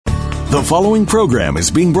The following program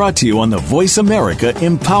is being brought to you on the Voice America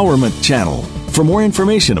Empowerment Channel. For more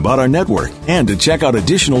information about our network and to check out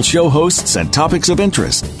additional show hosts and topics of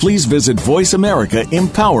interest, please visit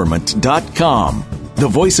voiceamericaempowerment.com. The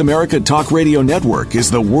Voice America Talk Radio Network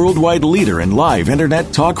is the worldwide leader in live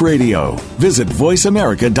Internet talk radio. Visit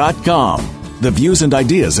voiceamerica.com. The views and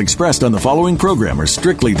ideas expressed on the following program are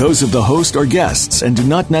strictly those of the host or guests and do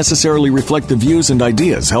not necessarily reflect the views and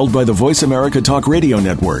ideas held by the Voice America Talk Radio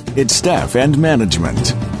Network, its staff, and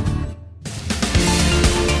management.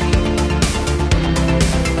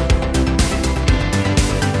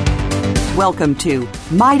 Welcome to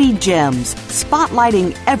Mighty Gems,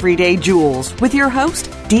 spotlighting everyday jewels with your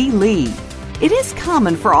host, Dee Lee. It is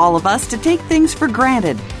common for all of us to take things for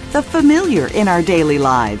granted, the familiar in our daily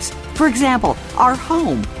lives. For example, our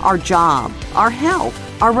home, our job, our health,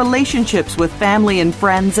 our relationships with family and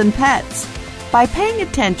friends and pets. By paying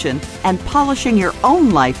attention and polishing your own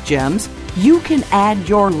life gems, you can add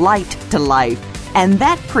your light to life, and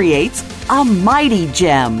that creates a mighty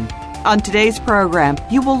gem. On today's program,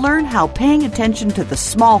 you will learn how paying attention to the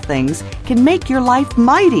small things can make your life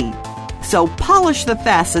mighty. So polish the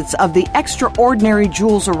facets of the extraordinary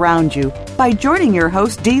jewels around you by joining your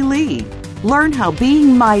host, Dee Lee. Learn how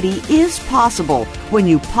being mighty is possible when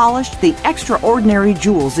you polish the extraordinary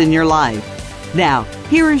jewels in your life. Now,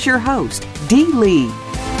 here is your host, Dee Lee.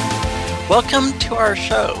 Welcome to our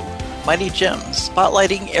show, Mighty Gems,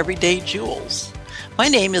 spotlighting everyday jewels. My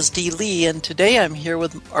name is Dee Lee, and today I'm here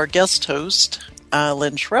with our guest host,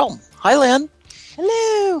 Lynn Shrell. Hi, Lynn.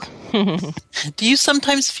 Hello. Do you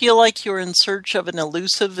sometimes feel like you're in search of an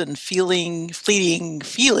elusive and fleeting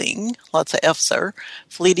feeling, lots of F's there,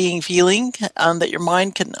 fleeting feeling that your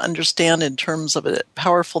mind can understand in terms of a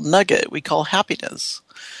powerful nugget we call happiness?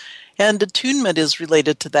 And attunement is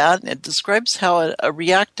related to that, and it describes how a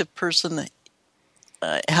reactive person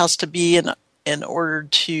has to be in order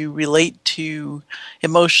to relate to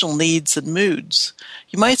emotional needs and moods.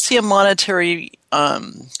 You might see a monetary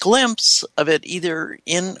glimpse of it either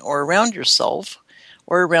in or around yourself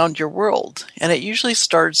or around your world. And it usually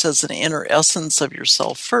starts as an inner essence of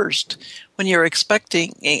yourself first when you're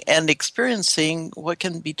expecting and experiencing what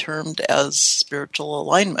can be termed as spiritual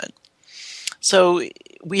alignment. So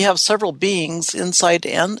we have several beings inside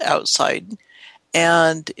and outside,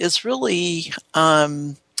 and it's really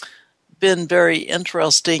been very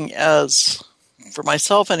interesting, as for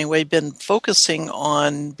myself anyway, been focusing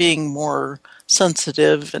on being more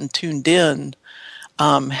sensitive and tuned in,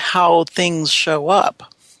 how things show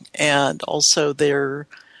up, and also they're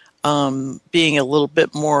being a little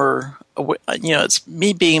bit more, it's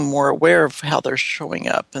me being more aware of how they're showing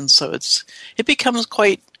up, and so it becomes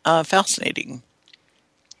quite fascinating.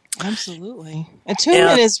 Absolutely.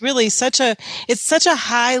 Attunement is really such a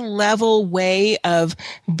high level way of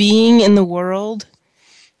being in the world.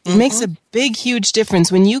 It makes a big, huge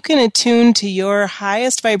difference when you can attune to your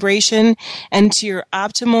highest vibration and to your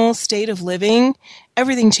optimal state of living.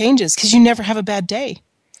 Everything changes because you never have a bad day.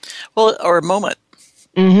 Well, or a moment.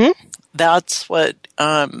 Mm-hmm. That's what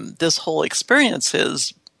this whole experience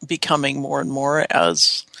is becoming more and more,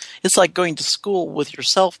 as it's like going to school with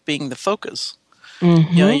yourself being the focus.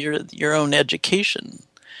 Mm-hmm. Your own education.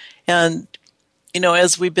 And,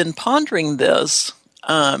 as we've been pondering this,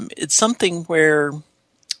 it's something where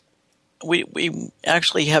we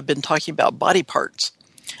actually have been talking about body parts,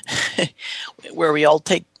 where we all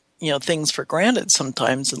take, things for granted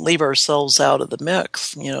sometimes and leave ourselves out of the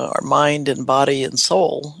mix, our mind and body and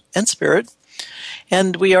soul and spirit.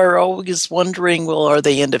 And we are always wondering, well, are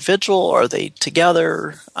they individual? Are they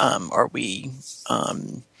together? Are we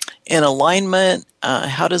in alignment?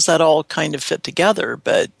 How does that all kind of fit together?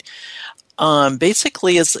 But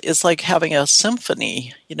basically, it's like having a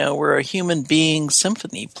symphony. We're a human being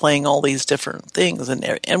symphony playing all these different things,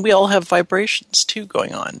 and we all have vibrations too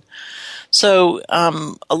going on. So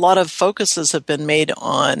a lot of focuses have been made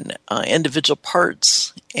on individual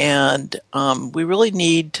parts, and we really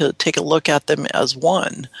need to take a look at them as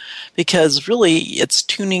one, because really it's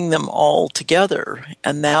tuning them all together,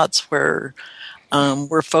 and that's where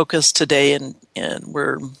we're focused today, and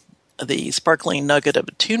we're the sparkling nugget of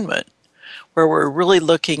attunement, where we're really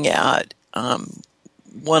looking at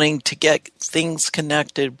wanting to get things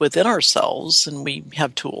connected within ourselves, and we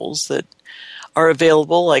have tools that are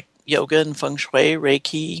available like yoga and feng shui,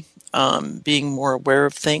 Reiki, being more aware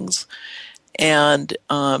of things. And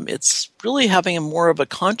it's really having more of a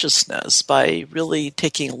consciousness by really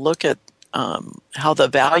taking a look at how the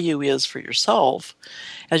value is for yourself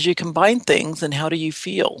as you combine things, and how do you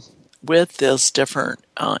feel with this different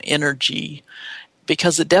energy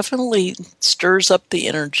because it definitely stirs up the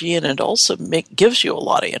energy, and it also gives you a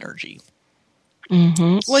lot of energy.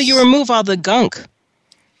 Mm-hmm. Well, you remove all the gunk.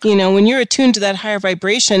 When you're attuned to that higher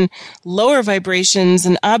vibration, lower vibrations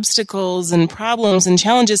and obstacles and problems and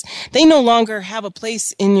challenges, they no longer have a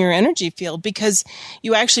place in your energy field because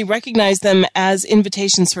you actually recognize them as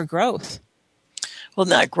invitations for growth. Well,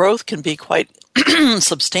 that growth can be quite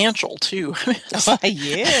substantial, too.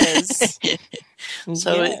 Yes.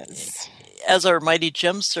 So yes. As our Mighty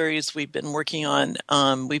Gem series we've been working on,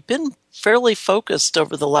 we've been fairly focused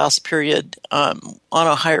over the last period on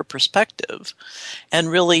a higher perspective and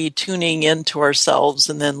really tuning into ourselves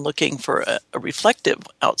and then looking for a reflective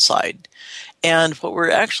outside. And what we're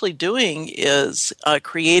actually doing is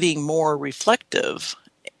creating more reflective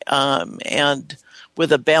and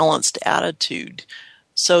with a balanced attitude,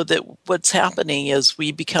 so that what's happening is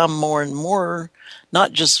we become more and more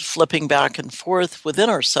not just flipping back and forth within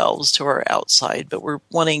ourselves to our outside, but we're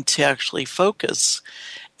wanting to actually focus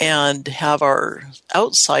and have our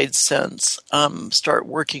outside sense start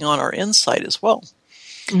working on our inside as well.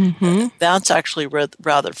 Mm-hmm. That's actually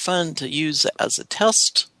rather fun to use as a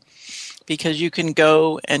test, because you can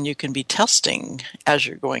go and you can be testing as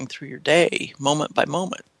you're going through your day, moment by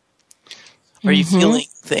moment. Are you feeling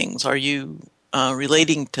things? Are you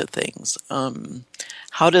relating to things?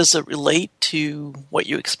 How does it relate to what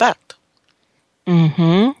you expect?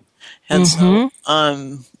 Mm-hmm. And so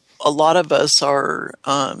a lot of us are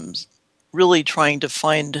really trying to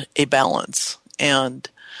find a balance and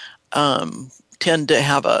tend to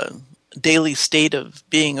have a daily state of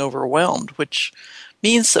being overwhelmed, which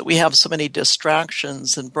means that we have so many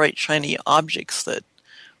distractions and bright, shiny objects that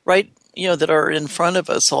that are in front of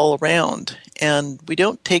us all around. And we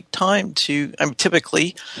don't take time to,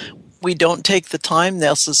 typically, we don't take the time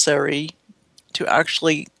necessary to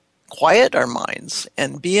actually quiet our minds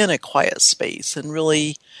and be in a quiet space and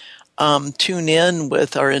really tune in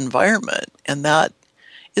with our environment. And that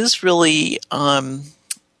is really,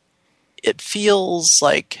 it feels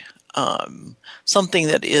like something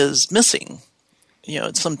that is missing.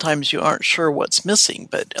 Sometimes you aren't sure what's missing,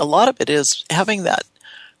 but a lot of it is having that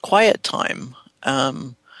quiet time,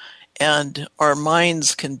 and our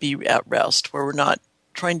minds can be at rest where we're not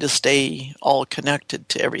trying to stay all connected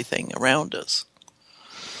to everything around us.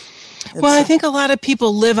 Well, I think a lot of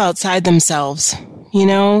people live outside themselves.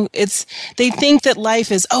 They think that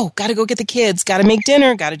life is, got to go get the kids, got to make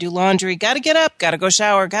dinner, got to do laundry, got to get up, got to go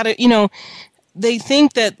shower, got to, they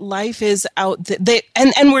think that life is out.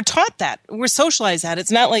 And we're taught that. We're socialized that. It's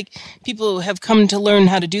not like people have come to learn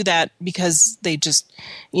how to do that because they just,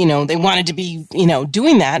 they wanted to be,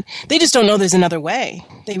 doing that. They just don't know there's another way.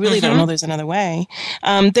 They really don't know there's another way.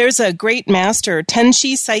 There's a great master,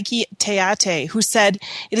 Tenshi Saiki Teate, who said,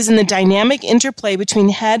 "It is in the dynamic interplay between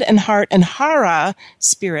head and heart and hara,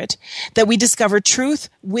 spirit, that we discover truth,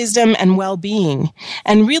 wisdom, and well-being.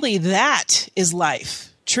 And really that is life.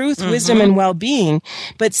 Truth, wisdom, and well-being.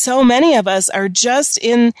 But so many of us are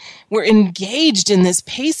we're engaged in this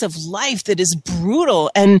pace of life that is brutal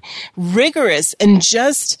and rigorous and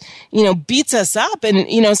just, beats us up. And,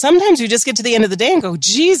 sometimes we just get to the end of the day and go,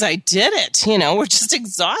 geez, I did it. We're just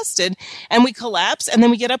exhausted and we collapse and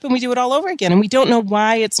then we get up and we do it all over again. And we don't know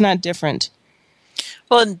why it's not different.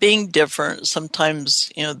 Well, and being different,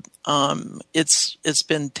 sometimes, it's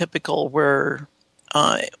been typical where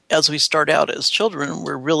as we start out as children,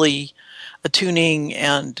 we're really attuning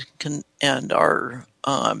and our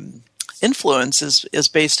influence is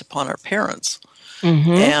based upon our parents.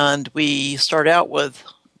 And we start out with,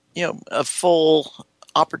 a full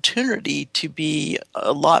opportunity to be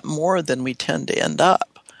a lot more than we tend to end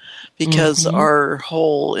up, because our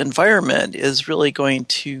whole environment is really going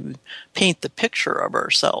to paint the picture of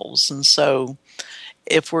ourselves. And so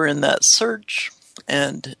if we're in that search,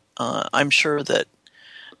 and I'm sure that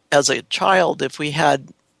as a child, if we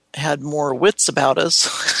had more wits about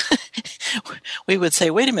us, we would say,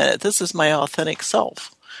 wait a minute, this is my authentic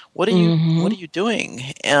self. What are you doing?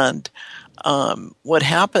 And what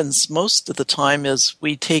happens most of the time is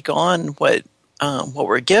we take on what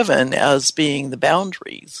we're given as being the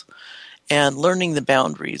boundaries, and learning the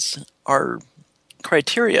boundaries are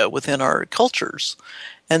criteria within our cultures.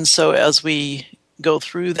 And so as we go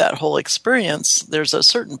through that whole experience, there's a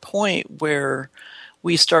certain point where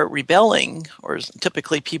we start rebelling, or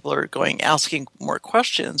typically people are asking more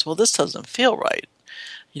questions. Well, this doesn't feel right.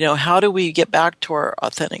 How do we get back to our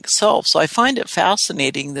authentic self? So I find it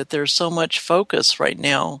fascinating that there's so much focus right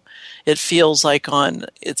now. It feels like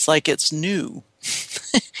it's new.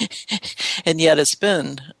 And yet it's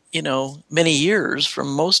been, many years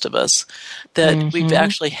from most of us that we've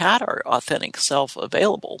actually had our authentic self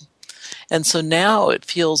available. And so now it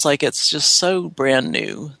feels like it's just so brand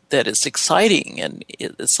new that it's exciting, and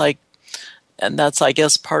it's like, and that's, I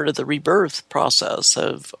guess, part of the rebirth process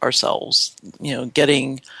of ourselves,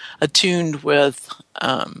 getting attuned with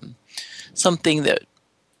something that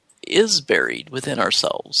is buried within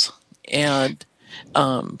ourselves. And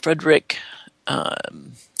Frederick,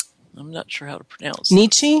 I'm not sure how to pronounce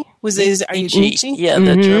Nietzsche? Are you Nietzsche? Yeah,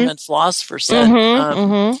 the German philosopher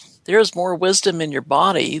said, there's more wisdom in your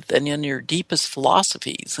body than in your deepest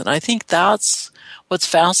philosophies. And I think that's what's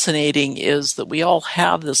fascinating, is that we all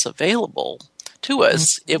have this available to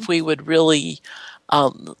us if we would really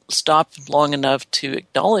stop long enough to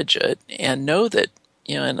acknowledge it and know that,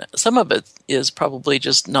 and some of it is probably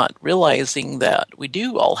just not realizing that we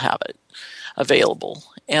do all have it available.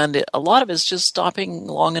 And a lot of it's just stopping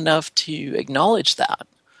long enough to acknowledge that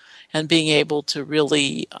and being able to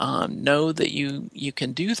really know that you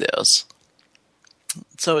can do this.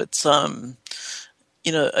 So it's,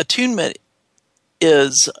 attunement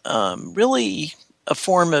is really a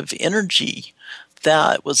form of energy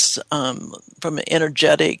that was from an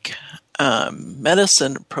energetic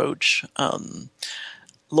medicine approach.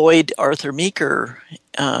 Lloyd Arthur Meeker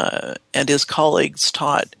and his colleagues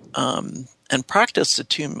taught and practiced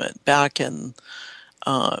attunement back in,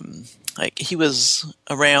 he was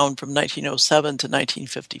around from 1907 to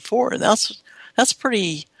 1954, and that's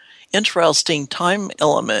pretty interesting time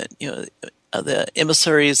element. The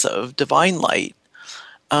Emissaries of Divine Light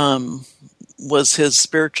was his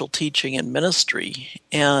spiritual teaching and ministry,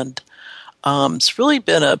 and it's really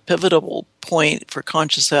been a pivotal point for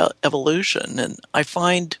conscious evolution. And I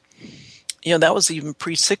find, that was even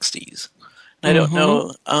pre-60s. And I don't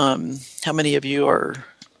know how many of you are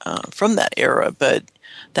from that era, but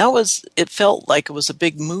it felt like it was a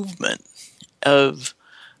big movement of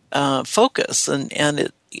focus,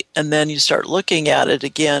 and then you start looking at it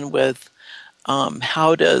again with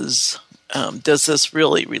how does this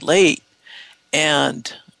really relate?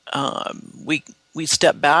 And we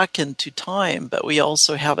step back into time, but we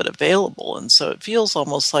also have it available, and so it feels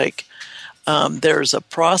almost like there's a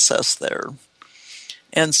process there.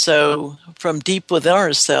 And so from deep within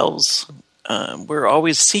ourselves, we're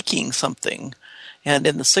always seeking something. And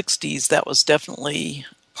in the 60s, that was definitely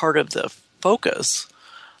part of the focus.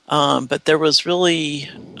 But there was really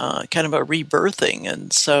kind of a rebirthing.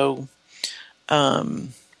 And so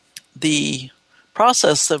the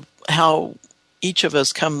process of how each of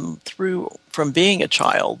us come through from being a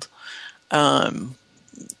child, I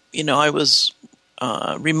was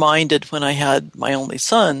reminded when I had my only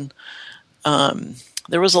son,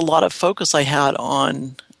 there was a lot of focus I had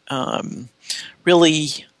on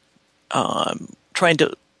really trying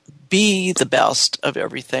to be the best of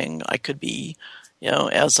everything I could be,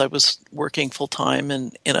 as I was working full-time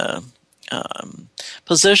and in a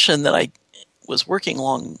position that I was working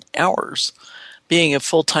long hours, being a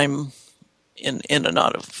full-time,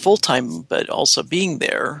 not a full-time, but also being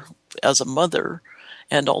there as a mother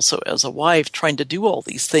and also as a wife, trying to do all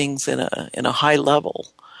these things in a high level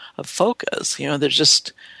of focus. There's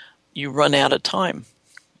just, you run out of time.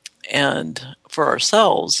 And for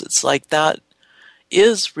ourselves, it's like that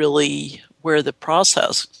is really where the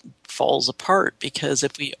process falls apart, because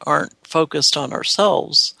if we aren't focused on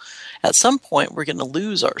ourselves, at some point we're going to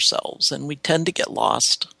lose ourselves, and we tend to get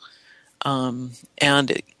lost.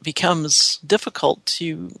 And it becomes difficult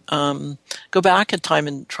to go back in time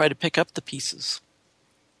and try to pick up the pieces.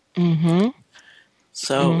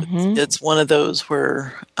 So it's one of those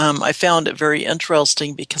where I found it very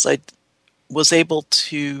interesting, because I was able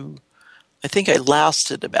to, I think I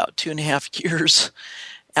lasted about 2.5 years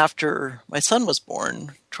after my son was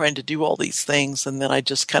born, trying to do all these things. And then I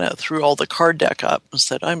just kind of threw all the card deck up and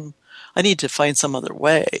said, I need to find some other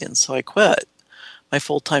way. And so I quit my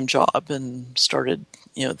full-time job and started,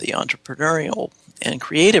 the entrepreneurial and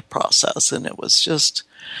creative process. And it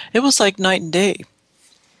was like night and day.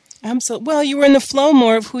 Absolutely. Well, you were in the flow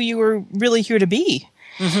more of who you were really here to be.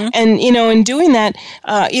 And, in doing that,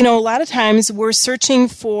 a lot of times we're searching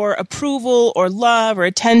for approval or love or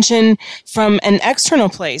attention from an external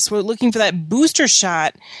place. We're looking for that booster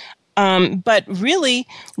shot. But really,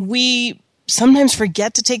 we sometimes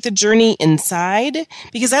forget to take the journey inside,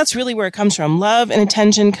 because that's really where it comes from. Love and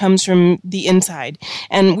attention comes from the inside.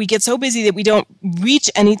 And we get so busy that we don't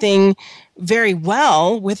reach anything very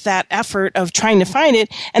well with that effort of trying to find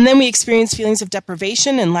it. And then we experience feelings of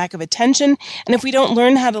deprivation and lack of attention. And if we don't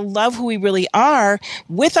learn how to love who we really are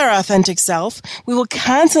with our authentic self, we will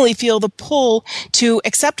constantly feel the pull to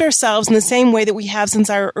accept ourselves in the same way that we have since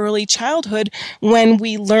our early childhood, when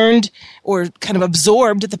we learned or kind of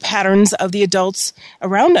absorbed the patterns of the adults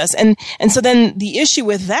around us. And so then the issue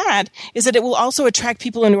with that is that it will also attract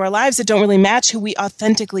people into our lives that don't really match who we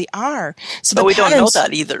authentically are. So but we don't know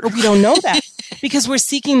that either. But we don't know that because we're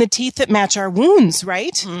seeking the teeth that match our wounds,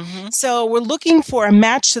 right? Mm-hmm. So we're looking for a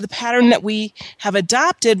match to the pattern that we have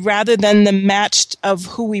adopted rather than the match of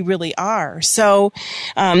who we really are. So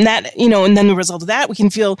that, and then the result of that, we can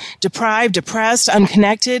feel deprived, depressed,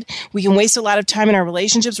 unconnected. We can waste a lot of time in our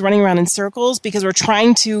relationships running around in circles because we're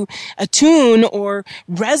trying to attune or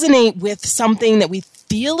resonate with something that we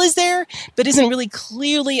feel is there, but isn't really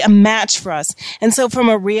clearly a match for us. And so from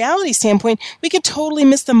a reality standpoint, we could totally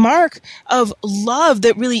miss the mark of love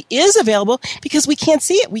that really is available because we can't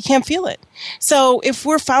see it. We can't feel it. So if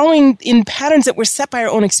we're following in patterns that were set by our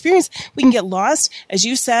own experience, we can get lost, as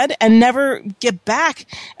you said, and never get back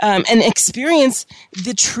and experience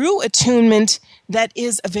the true attunement that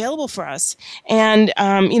is available for us. And,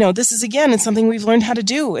 this is, again, it's something we've learned how to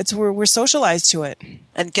do. We're socialized to it.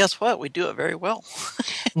 And guess what? We do it very well.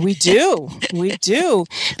 We do. We do.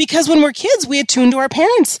 Because when we're kids, we attune to our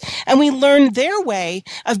parents and we learn their way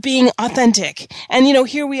of being authentic. And,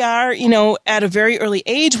 here we are, at a very early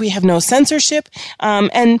age, we have no censorship.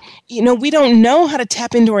 And we don't know how to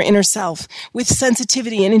tap into our inner self with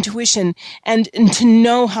sensitivity and intuition and to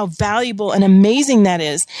know how valuable and amazing that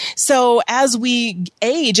is. So as we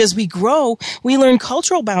age, as we grow, we learn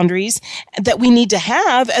cultural boundaries that we need to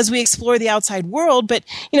have as we explore the outside world. But,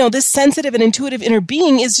 this sensitive and intuitive inner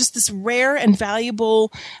being is just this rare and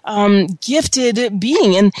valuable, gifted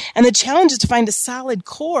being. And the challenge is to find a solid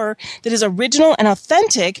core that is original and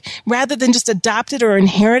authentic rather than just adopted or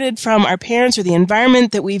inherited from our parents or the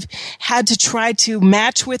environment that we've had to try to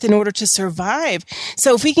match with in order to survive.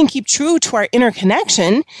 So if we can keep true to our inner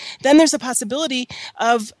connection, then there's a possibility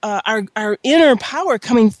of our inner power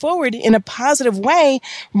coming forward in a positive way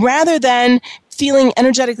rather than feeling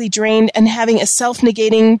energetically drained and having a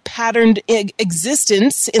self-negating patterned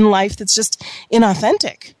existence in life that's just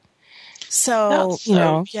inauthentic. So,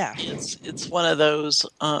 yeah. It's one of those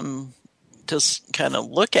to kind of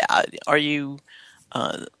look at. Are you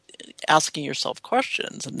asking yourself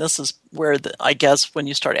questions? And this is where, I guess, when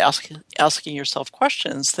you start asking yourself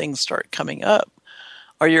questions, things start coming up.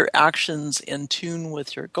 Are your actions in tune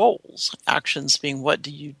with your goals? Actions being, what do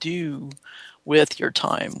you do with your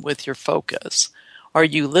time, with your focus? Are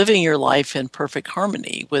you living your life in perfect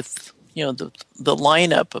harmony with, the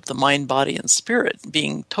lineup of the mind, body, and spirit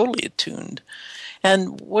being totally attuned?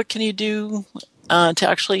 And what can you do to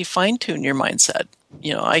actually fine-tune your mindset?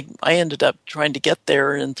 I ended up trying to get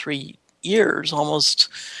there in 3 years, almost,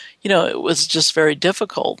 it was just very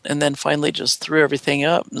difficult. And then finally just threw everything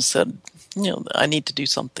up and said, I need to do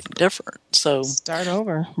something different. So start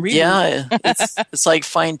over. Reboot. Yeah, it's like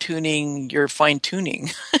fine-tuning your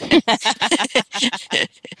fine-tuning.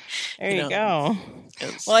 There you go.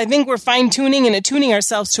 Well, I think we're fine-tuning and attuning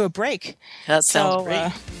ourselves to a break. That sounds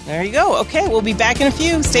great. There you go. Okay, we'll be back in a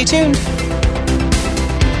few. Stay tuned.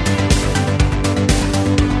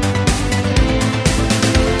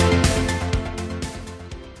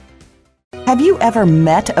 Have you ever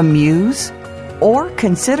met a muse? Or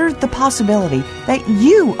considered the possibility that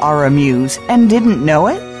you are a muse and didn't know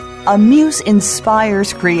it? A muse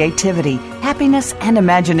inspires creativity, happiness, and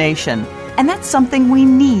imagination. And that's something we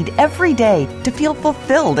need every day to feel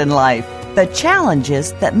fulfilled in life. The challenge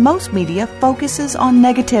is that most media focuses on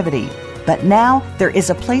negativity. But now there is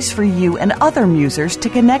a place for you and other musers to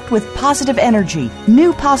connect with positive energy,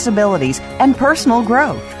 new possibilities, and personal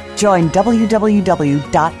growth. Join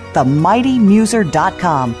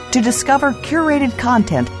www.themightymuser.com to discover curated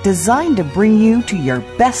content designed to bring you to your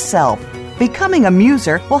best self. Becoming a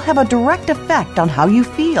muser will have a direct effect on how you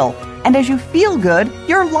feel. And as you feel good,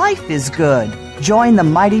 your life is good. Join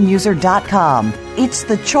themightymuser.com. It's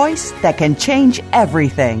the choice that can change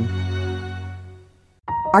everything.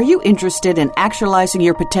 Are you interested in actualizing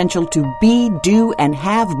your potential to be, do, and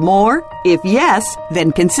have more? If yes,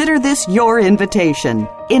 then consider this your invitation.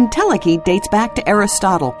 Entelechy dates back to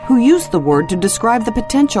Aristotle, who used the word to describe the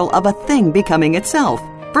potential of a thing becoming itself.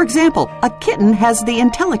 For example, a kitten has the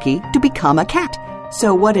entelechy to become a cat.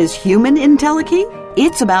 So what is human entelechy?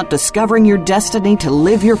 It's about discovering your destiny to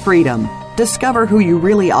live your freedom. Discover who you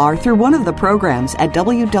really are through one of the programs at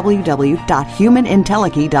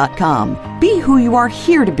www.humanentelechy.com. Be who you are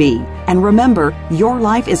here to be And remember, your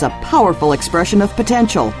life is a powerful expression of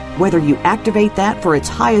potential. Whether you activate that for its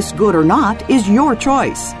highest good or not is your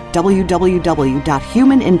choice.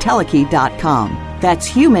 www.humanintellekey.com. That's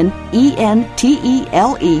human,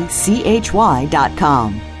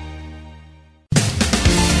 ENTELECHY.com.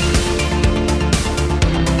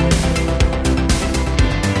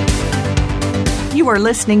 You are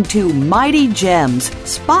listening to Mighty Gems,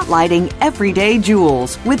 spotlighting everyday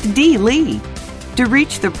jewels with Dee Lee. To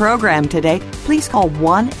reach the program today, please call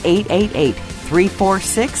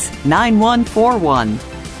 1-888-346-9141.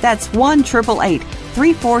 That's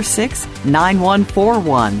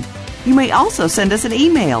 1-888-346-9141. You may also send us an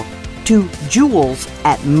email to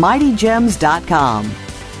jewels@mightygems.com.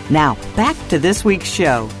 Now, back to this week's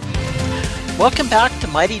show. Welcome back to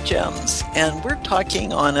Mighty Gems, and we're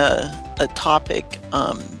talking on a topic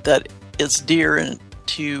that is dear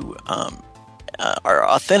to our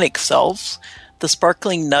authentic selves, the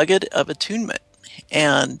sparkling nugget of attunement.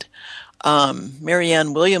 And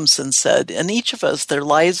Marianne Williamson said, in each of us there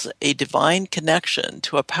lies a divine connection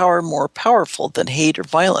to a power more powerful than hate or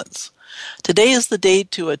violence. Today is the day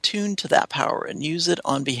to attune to that power and use it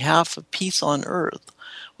on behalf of peace on earth.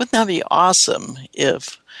 Wouldn't that be awesome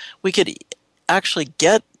if we could actually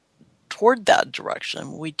get toward that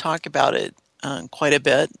direction? We talk about it quite a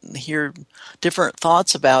bit and hear different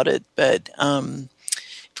thoughts about it, but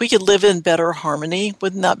if we could live in better harmony,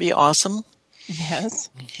 wouldn't that be awesome? Yes.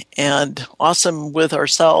 And awesome with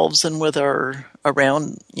ourselves and with our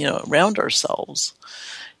around ourselves.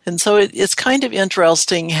 And so it's kind of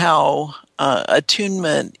interesting how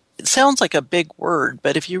attunement, it sounds like a big word,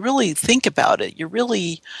 but if you really think about it, you're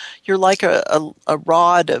like a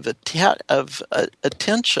rod of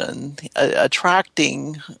attention,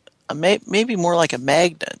 attracting, maybe more like a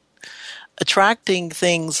magnet, attracting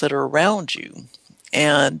things that are around you.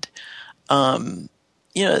 And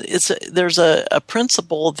there's a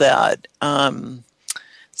principle that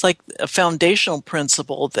it's like a foundational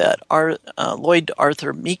principle that Lloyd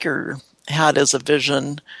Arthur Meeker had as a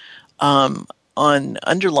vision on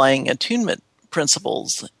underlying attunement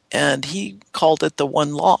principles, and he called it the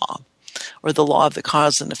one law, or the law of the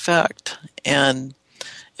cause and effect. And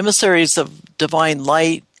emissaries of divine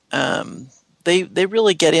light, they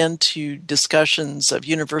really get into discussions of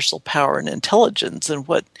universal power and intelligence. And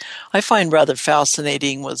what I find rather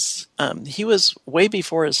fascinating was he was way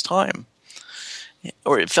before his time,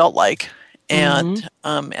 or it felt like. And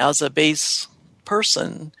as a base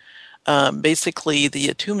person, basically the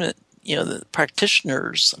attunement, the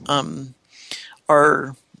practitioners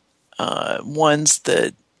are ones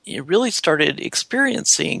that really started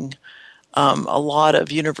experiencing a lot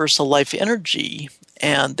of universal life energy,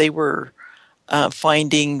 and they were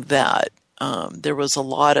finding that there was a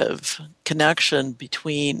lot of connection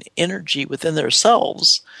between energy within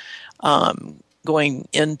themselves, going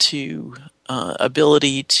into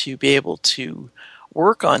ability to be able to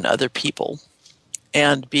work on other people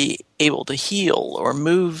and be able to heal or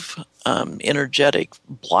move energetic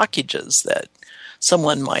blockages that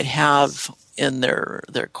someone might have in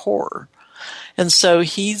their core. And so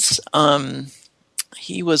he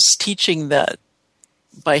was teaching that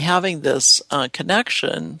by having this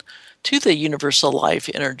connection to the universal life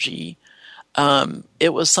energy,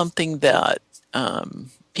 it was something that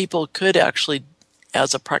people could actually,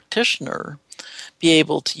 as a practitioner, be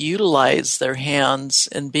able to utilize their hands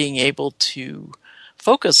and being able to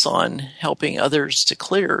focus on helping others to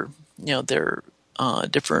clear, their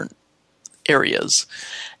different areas.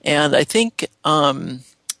 And I think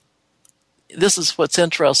this is what's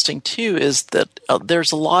interesting too, is that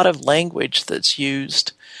there's a lot of language that's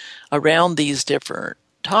used around these different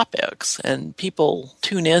topics, and people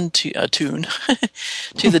attune to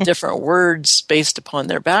the different words based upon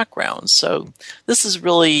their backgrounds. So this is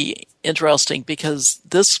really interesting because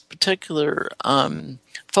this particular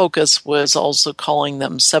focus was also calling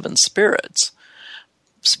them seven spirits: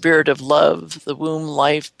 spirit of love, the womb,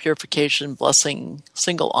 life, purification, blessing,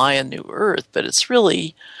 single eye, and new earth. But it's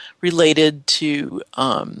really related to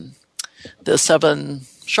the seven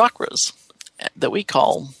chakras that we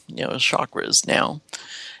call, chakras now.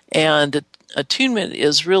 And attunement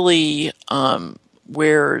is really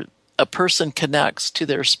where a person connects to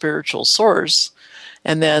their spiritual source,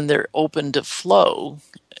 and then they're open to flow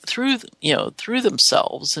through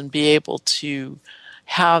themselves and be able to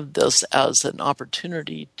have this as an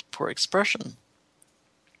opportunity for expression.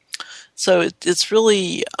 So it's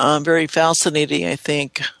really very fascinating, I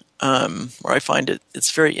think, or I find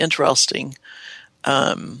it's very interesting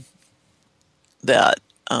that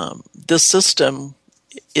this system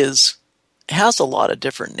has a lot of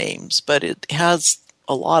different names, but it has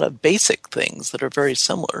a lot of basic things that are very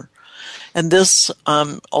similar. And this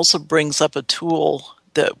also brings up a tool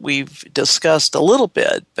that we've discussed a little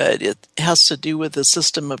bit, but it has to do with the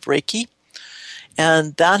system of Reiki.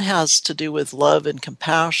 And that has to do with love and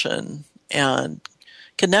compassion and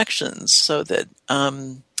connections, so that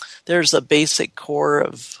there's a basic core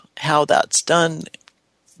of how that's done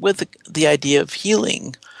with the idea of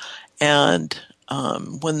healing. And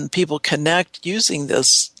when people connect using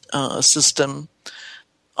this system,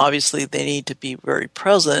 obviously they need to be very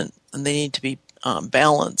present, and they need to be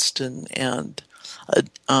balanced and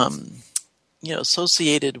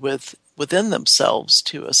associated within themselves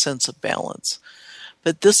to a sense of balance.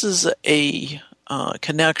 But this is a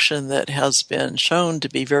connection that has been shown to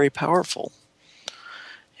be very powerful.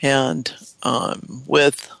 And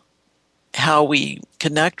with how we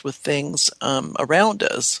connect with things around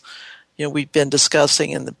us, we've been discussing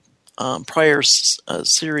in the prior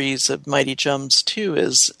series of Mighty Gems too,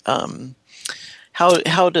 is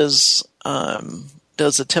how does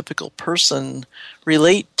a typical person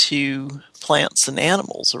relate to plants and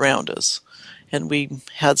animals around us? And we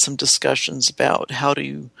had some discussions about how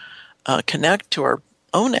to connect to our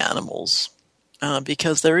own animals,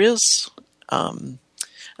 because there is an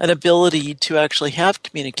ability to actually have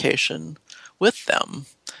communication with them.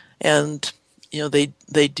 And,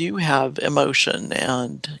 they do have emotion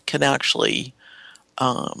and can actually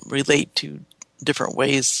relate to different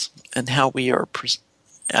ways and how we are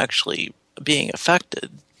actually being affected.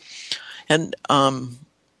 And,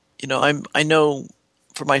 I know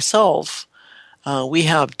for myself, we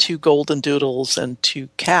have 2 golden doodles and 2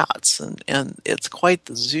 cats, and it's quite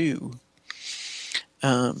the zoo.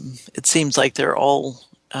 It seems like they're all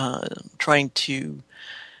trying to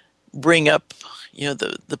bring up,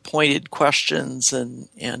 the pointed questions and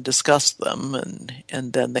discuss them,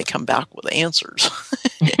 and then they come back with answers.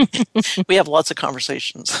 We have lots of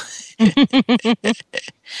conversations,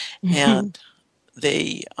 and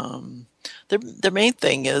they their main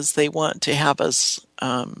thing is they want to have us.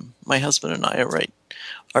 My husband and I,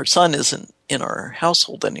 our son isn't in our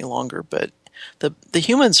household any longer, but the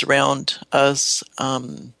humans around us,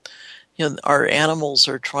 our animals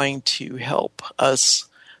are trying to help us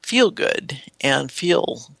feel good and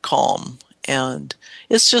feel calm. And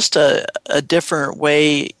it's just a different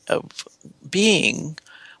way of being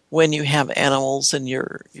when you have animals and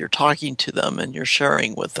you're talking to them and you're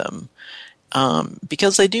sharing with them,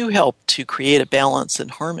 because they do help to create a balance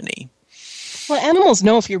and harmony. Well, animals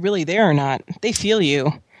know if you're really there or not. They feel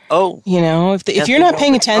you. Oh. If you're not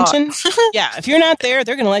paying attention, if you're not there,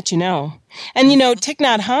 they're going to let you know. And, Thich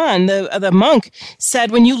Nhat Hanh, the monk,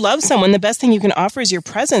 said when you love someone, the best thing you can offer is your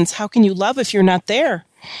presence. How can you love if you're not there?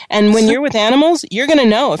 And when you're with animals, you're going to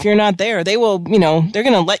know if you're not there. They will, they're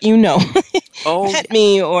going to let you know. Pet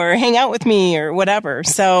me or hang out with me or whatever.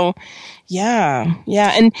 So, yeah.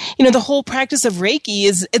 And, the whole practice of Reiki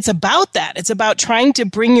it's about that. It's about trying to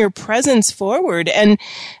bring your presence forward. And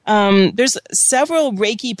there's several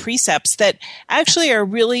Reiki precepts that actually are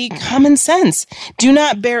really common sense. Do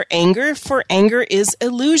not bear anger, for anger is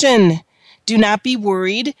illusion. Do not be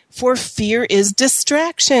worried, for fear is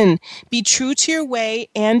distraction. Be true to your way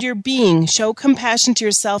and your being. Show compassion to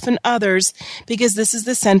yourself and others, because this is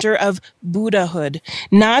the center of Buddhahood.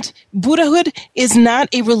 Buddhahood is not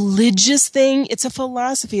a religious thing. It's a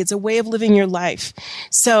philosophy. It's a way of living your life.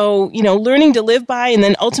 So, learning to live by and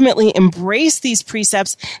then ultimately embrace these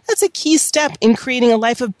precepts, that's a key step in creating a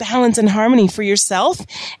life of balance and harmony for yourself,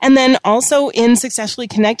 and then also in successfully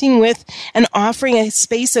connecting with and offering a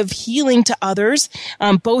space of healing to others,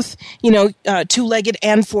 both, two-legged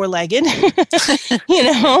and four-legged.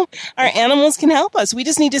 Our animals can help us. We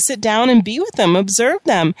just need to sit down and be with them, observe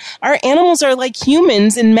them. Our animals are like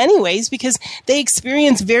humans in many ways because they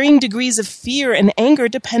experience varying degrees of fear and anger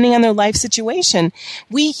depending on their life situation.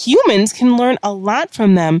 We humans can learn a lot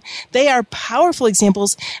from them. They are powerful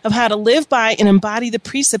examples of how to live by and embody the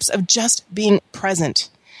precepts of just being present.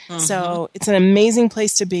 Mm-hmm. So it's an amazing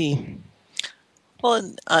place to be. Well,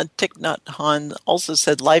 and Thich Nhat Hanh also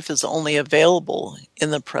said life is only available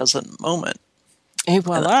in the present moment. Et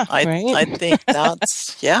voila, right? I think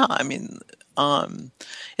that's,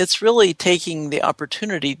 it's really taking the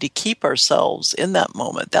opportunity to keep ourselves in that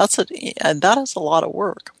moment. And that is a lot of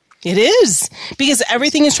work. It is, because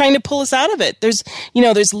everything is trying to pull us out of it. There's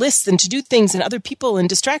lists and to-do things and other people and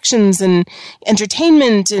distractions and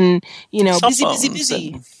entertainment and,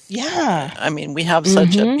 busy. Yeah. I mean, we have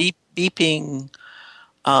such a beeping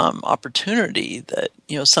opportunity that,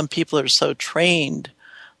 some people are so trained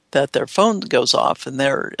that their phone goes off and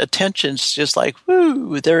their attention's just like,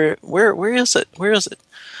 whoo, where is it? Where is it?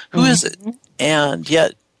 Who is it? And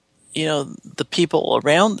yet, the people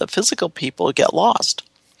around, the physical people, get lost.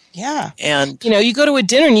 Yeah. And you go to a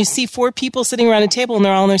dinner and you see 4 people sitting around a table and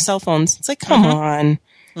they're all on their cell phones. It's like, come on.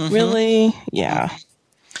 Really? Yeah.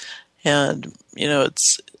 And,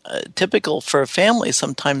 it's typical for a family.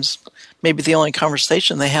 Sometimes maybe the only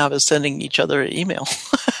conversation they have is sending each other an email.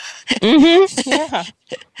 Yeah.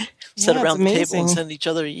 Sit Yeah, around the it's table and amazing. send each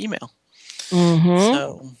other an email.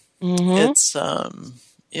 So it's,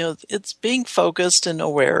 it's being focused and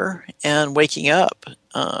aware and waking up.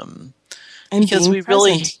 And Because being we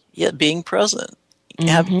really, present. being present,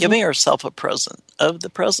 giving ourselves a present of the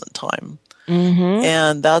present time.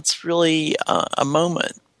 And that's really a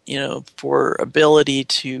moment, for ability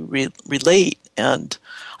to relate. And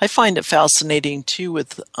I find it fascinating too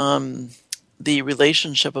with the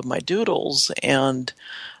relationship of my doodles and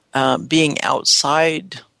being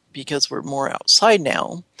outside, because we're more outside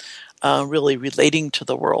now, really relating to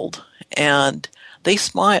the world. And they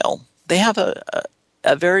smile. They have a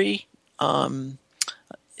very,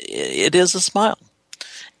 it is a smile.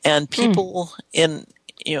 And people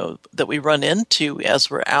that we run into as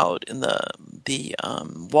we're out in the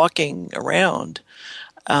walking around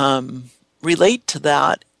relate to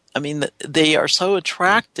that. I mean, they are so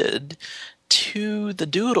attracted to the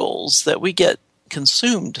doodles that we get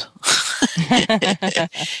consumed.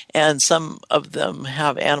 And some of them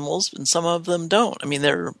have animals and some of them don't. I mean,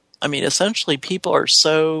 essentially people are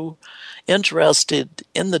so interested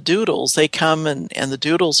in the doodles. They come and the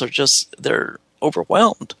doodles are they're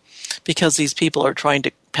overwhelmed because these people are trying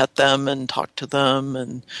to pet them and talk to them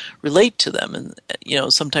and relate to them. And,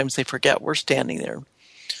 sometimes they forget we're standing there.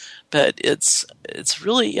 But it's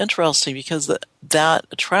really interesting because that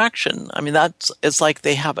attraction, I mean, it's like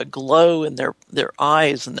they have a glow in their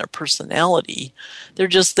eyes and their personality. They're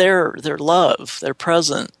just there, their love, they're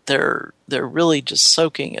present, they're really just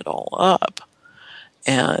soaking it all up.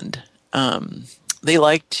 And they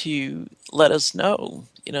like to let us know,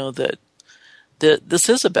 that this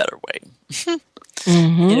is a better way,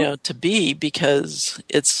 to be, because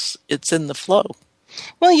it's in the flow.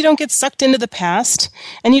 Well, you don't get sucked into the past,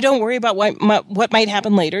 and you don't worry about what might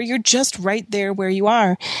happen later. You're just right there where you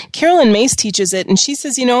are. Carolyn Mace teaches it, and she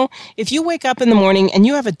says, if you wake up in the morning and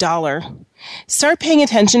you have $1, start paying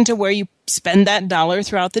attention to where you spend that $1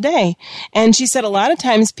 throughout the day. And she said a lot of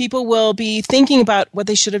times people will be thinking about what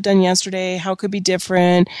they should have done yesterday, how it could be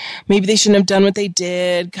different. Maybe they shouldn't have done what they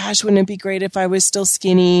did. Gosh, wouldn't it be great if I was still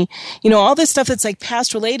skinny? All this stuff that's like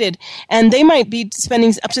past related. And they might be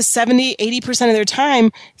spending up to 70, 80% of their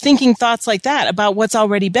time thinking thoughts like that about what's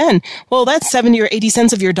already been. Well, that's 70 or 80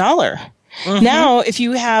 cents of your dollar. Now, if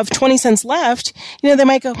you have 20 cents left, they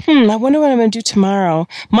might go, I wonder what I'm going to do tomorrow.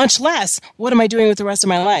 Much less, what am I doing with the rest of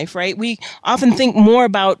my life, right? We often think more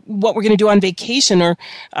about what we're going to do on vacation or,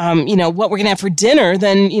 what we're going to have for dinner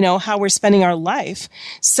than, how we're spending our life.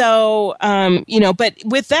 So, but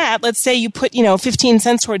with that, let's say you put, 15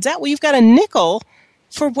 cents towards that. Well, you've got a nickel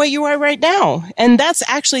for what you are right now. And that's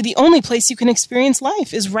actually the only place you can experience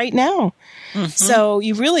life is right now. So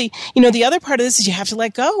you really, the other part of this is you have to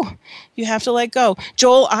let go. You have to let go.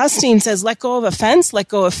 Joel Osteen says, let go of offense, let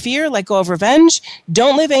go of fear, let go of revenge.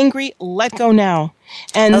 Don't live angry. Let go now.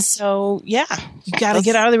 And you got to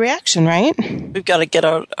get out of the reaction, right? We've got to get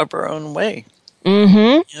out of our own way.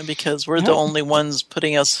 Because we're the only ones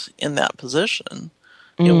putting us in that position.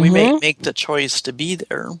 We make the choice to be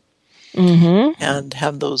there. And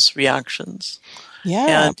have those reactions.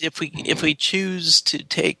 Yeah. And if we choose to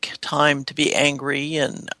take time to be angry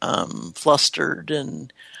and flustered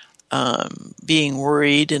and being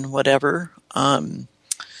worried and whatever,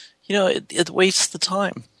 it wastes the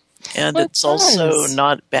time, and it's also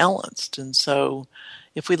not balanced. And so,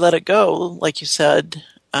 if we let it go, like you said,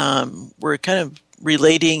 we're kind of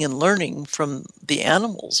relating and learning from the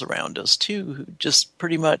animals around us too, who just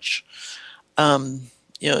pretty much.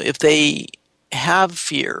 If they have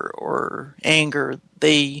fear or anger,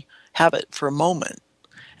 they have it for a moment,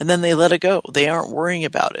 and then they let it go. They aren't worrying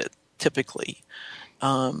about it, typically.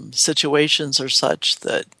 Situations are such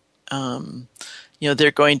that,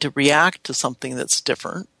 they're going to react to something that's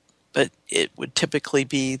different, but it would typically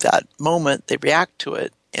be that moment they react to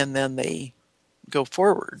it, and then they go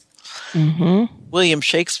forward. William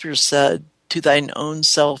Shakespeare said, "To thine own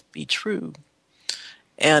self be true."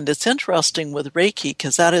 And it's interesting with Reiki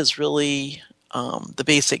because that is really the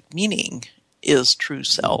basic meaning is true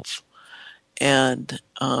self. And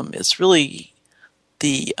it's really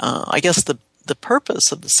I guess the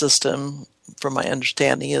purpose of the system, from my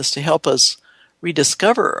understanding, is to help us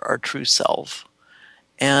rediscover our true self.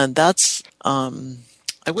 And that's,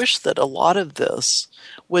 I wish that a lot of this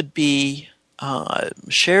would be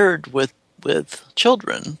shared with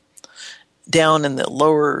children down in the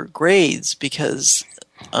lower grades, because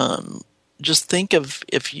just think of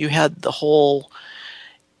if you had the whole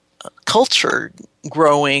culture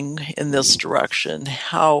growing in this direction,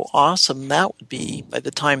 how awesome that would be by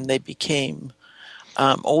the time they became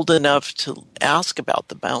old enough to ask about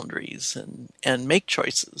the boundaries and make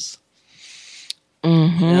choices.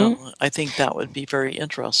 Mm-hmm. I think that would be very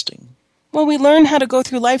interesting. Well, we learn how to go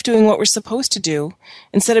through life doing what we're supposed to do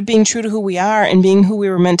instead of being true to who we are and being who we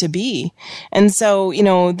were meant to be. And so,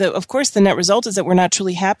 of course, the net result is that we're not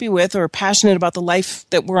truly happy with or passionate about the life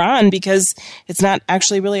that we're on because it's not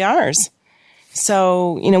actually really ours.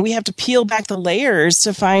 So, we have to peel back the layers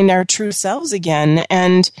to find our true selves again.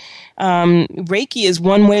 And Reiki is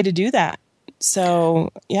one way to do that.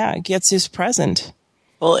 So, yeah, it gets us present.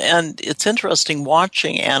 Well, and it's interesting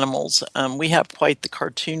watching animals. We have quite the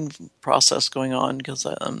cartoon process going on because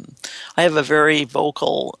I have a very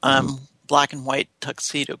vocal black and white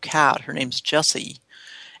tuxedo cat. Her name's Jessie,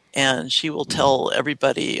 and she will tell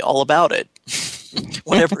everybody all about it,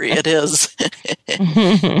 whatever it is.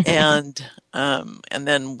 And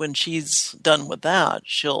then when she's done with that,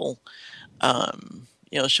 she'll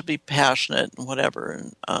be passionate and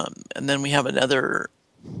whatever. And then we have another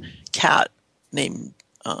cat named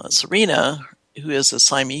Serena, who is a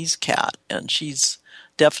Siamese cat, and she's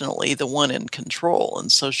definitely the one in control.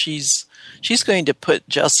 And so she's going to put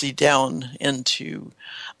Jessie down into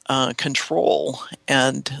control,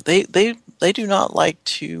 and they do not like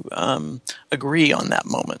to agree on that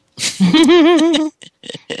moment.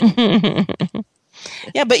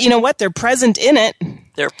 Yeah, but you know what? They're present in it.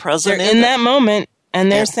 They're present in that moment,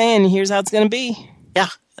 and they're saying, "Here's how it's going to be." Yeah,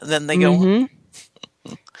 and then they go.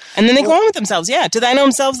 And then they go on with themselves. Yeah, to thine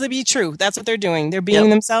own selves they be true. That's what they're doing. They're being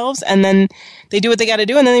themselves, and then they do what they got to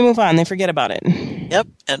do, and then they move on. They forget about it. Yep.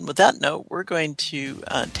 And with that note, we're going to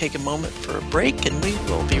take a moment for a break, and we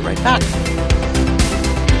will be right back.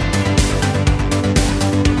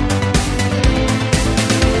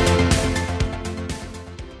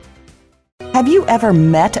 Have you ever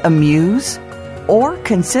met a muse? Or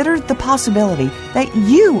considered the possibility that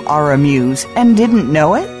you are a muse and didn't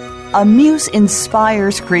know it? A muse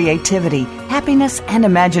inspires creativity, happiness, and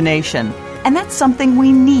imagination. And that's something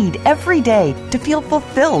we need every day to feel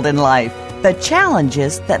fulfilled in life. The challenge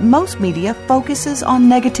is that most media focuses on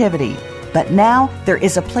negativity. But now there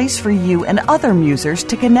is a place for you and other musers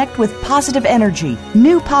to connect with positive energy,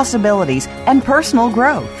 new possibilities, and personal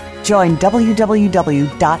growth. Join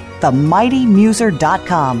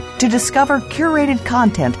www.themightymuser.com to discover curated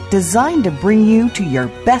content designed to bring you to your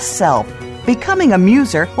best self. Becoming a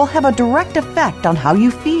muser will have a direct effect on how you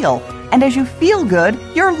feel. And as you feel good,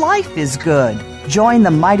 your life is good. Join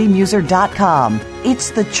themightymuser.com. It's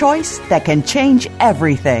the choice that can change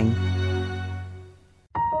everything.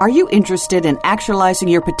 Are you interested in actualizing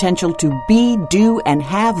your potential to be, do, and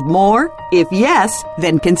have more? If yes,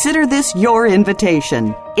 then consider this your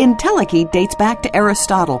invitation. Entelechy dates back to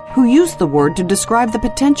Aristotle, who used the word to describe the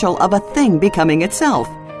potential of a thing becoming itself.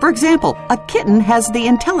 For example, a kitten has the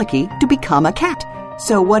entelechy to become a cat.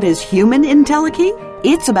 So what is human entelechy?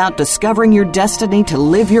 It's about discovering your destiny to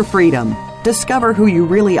live your freedom. Discover who you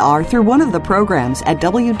really are through one of the programs at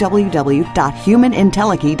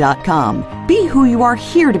www.humanentelechy.com. Be who you are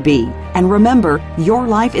here to be. And remember, your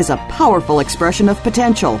life is a powerful expression of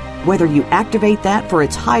potential. Whether you activate that for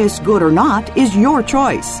its highest good or not is your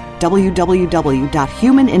choice.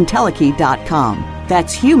 www.humanentelechy.com.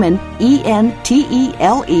 That's human,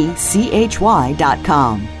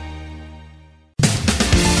 ENTELECHY.com.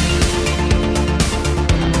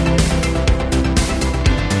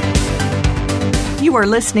 You are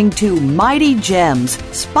listening to Mighty Gems,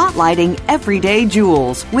 spotlighting everyday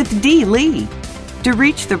jewels with Dee Lee. To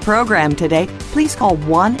reach the program today, please call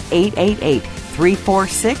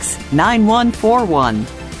 1-888-346-9141.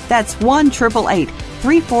 That's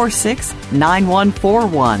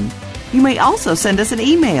 1-888-346-9141. You may also send us an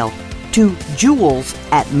email to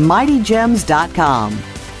jewels@mightygems.com.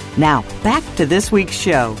 Now, back to this week's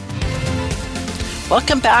show.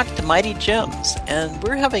 Welcome back to Mighty Gems, and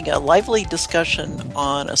we're having a lively discussion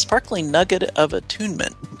on a sparkling nugget of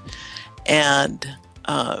attunement. And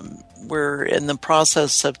we're in the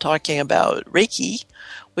process of talking about Reiki,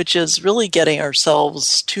 which is really getting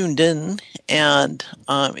ourselves tuned in and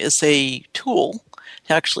is a tool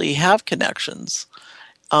to actually have connections.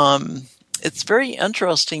 It's very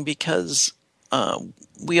interesting because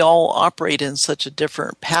we all operate in such a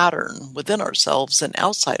different pattern within ourselves and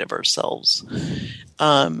outside of ourselves.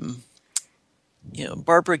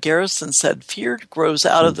 Barbara Garrison said, fear grows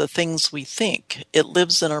out of the things we think. It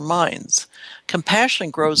lives in our minds.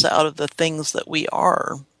 Compassion grows out of the things that we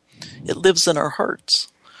are. It lives in our hearts.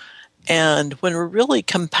 And when we're really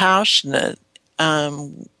compassionate,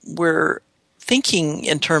 we're thinking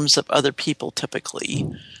in terms of other people typically.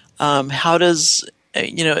 How does,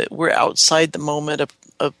 we're outside the moment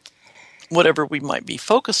of whatever we might be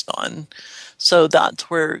focused on. So that's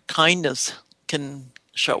where kindness can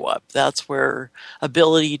show up. That's where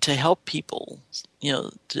ability to help people,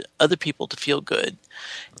 to other people to feel good.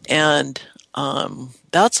 And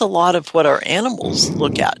that's a lot of what our animals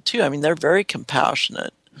look at too. I mean, they're very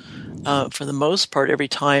compassionate. For the most part, every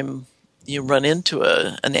time you run into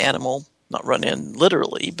an animal, not run in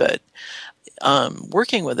literally, but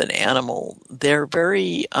working with an animal, they're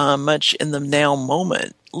very much in the now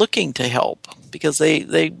moment, looking to help because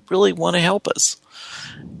they really want to help us.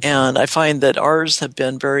 And I find that ours have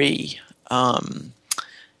been very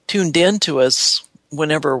tuned in to us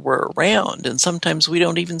whenever we're around, and sometimes we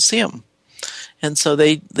don't even see them. And so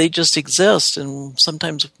they just exist, and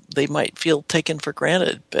sometimes they might feel taken for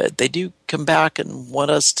granted, but they do come back and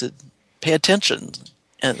want us to pay attention.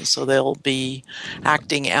 And so they'll be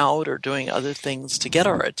acting out or doing other things to get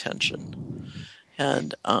our attention.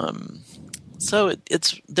 And so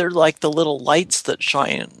they're like the little lights that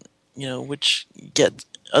shine, which get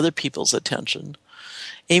other people's attention.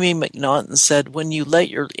 Amy McNaughton said, when you let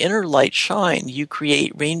your inner light shine, you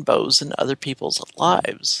create rainbows in other people's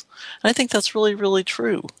lives. And I think that's really, really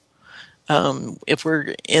true. If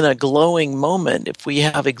we're in a glowing moment, if we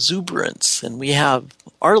have exuberance and we have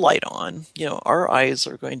our light on, our eyes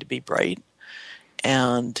are going to be bright,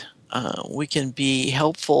 and we can be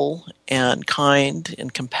helpful and kind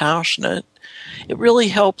and compassionate. It really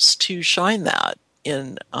helps to shine that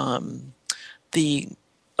in the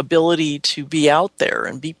ability to be out there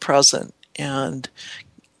and be present and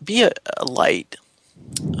be a light.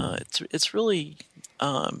 It's really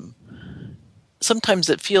sometimes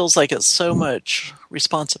it feels like it's so much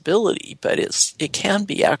responsibility, but it can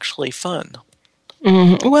be actually fun.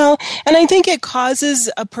 Mm-hmm. Well, and I think it causes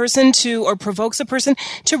a person or provokes a person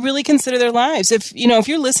to really consider their lives. If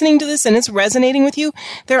you're listening to this and it's resonating with you,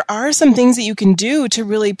 there are some things that you can do to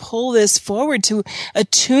really pull this forward, to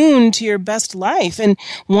attune to your best life. And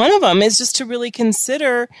one of them is just to really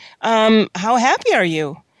consider, how happy are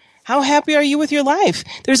you? How happy are you with your life?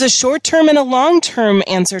 There's a short-term and a long-term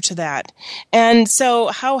answer to that. And so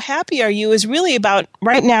how happy are you is really about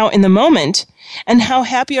right now in the moment. And how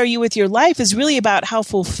happy are you with your life is really about how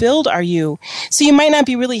fulfilled are you. So you might not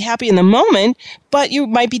be really happy in the moment, but you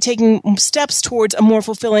might be taking steps towards a more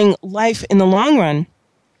fulfilling life in the long run.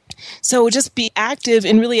 So just be active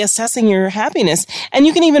in really assessing your happiness. And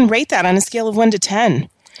you can even rate that on a scale of 1 to 10.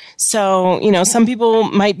 So, some people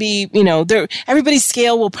might be, everybody's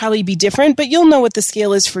scale will probably be different, but you'll know what the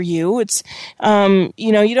scale is for you. It's,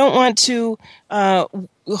 you don't want to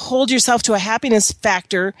hold yourself to a happiness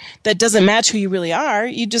factor that doesn't match who you really are.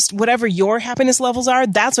 You just, whatever your happiness levels are,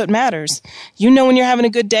 that's what matters. When you're having a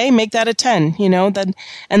good day, make that a 10,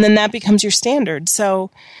 and then that becomes your standard.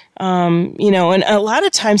 So, and a lot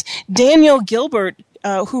of times Daniel Gilbert,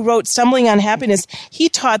 who wrote Stumbling on Happiness, he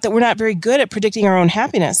taught that we're not very good at predicting our own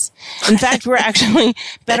happiness. In fact, we're actually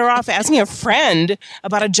better off asking a friend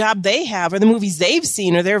about a job they have or the movies they've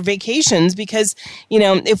seen or their vacations because,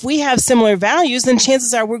 if we have similar values, then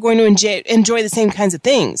chances are we're going to enjoy the same kinds of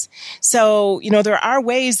things. So, there are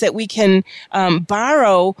ways that we can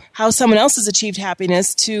borrow how someone else has achieved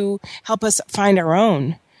happiness to help us find our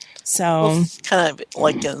own. So kind of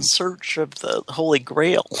like in search of the Holy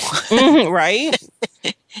Grail, right?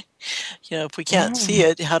 If we can't see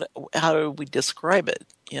it, how do we describe it?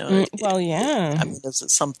 Well, yeah. Is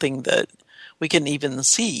it something that we can even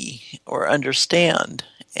see or understand?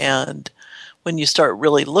 And when you start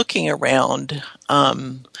really looking around,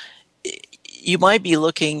 you might be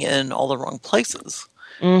looking in all the wrong places.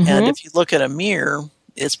 Mm-hmm. And if you look at a mirror,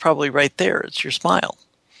 it's probably right there. It's your smile.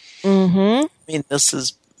 Mm-hmm. This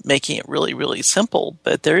is making it really, really simple,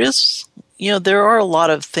 but there are a lot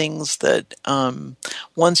of things that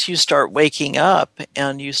once you start waking up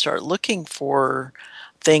and you start looking for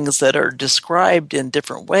things that are described in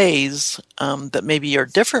different ways that maybe are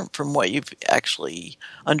different from what you've actually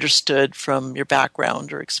understood from your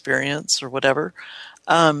background or experience or whatever,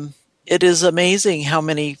 it is amazing how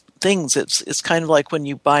many things. It's kind of like when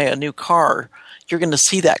you buy a new car, you're going to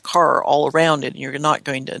see that car all around it, and you're not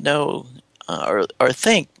going to know or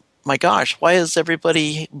think, my gosh, why is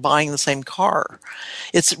everybody buying the same car?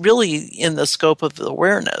 It's really in the scope of the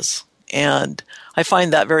awareness. And I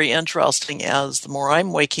find that very interesting as the more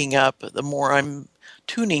I'm waking up, the more I'm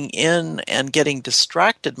tuning in and getting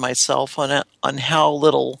distracted myself on how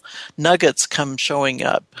little nuggets come showing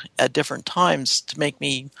up at different times to make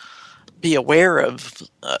me be aware of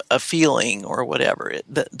a feeling or whatever.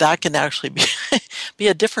 That can actually be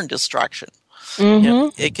a different distraction. You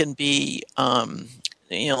know, it can be,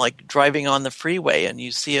 like driving on the freeway and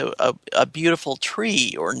you see a beautiful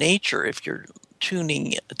tree or nature. If you're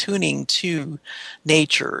tuning to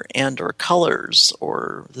nature and or colors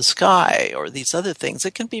or the sky or these other things,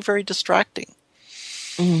 it can be very distracting.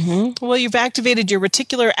 Well, you've activated your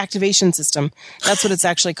reticular activation system. That's what it's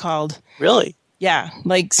actually called. Really? Yeah.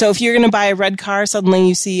 Like, so if you're going to buy a red car, suddenly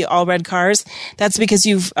you see all red cars. That's because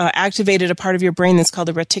you've activated a part of your brain that's called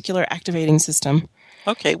the reticular activating system.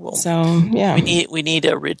 Okay, well, so yeah, we need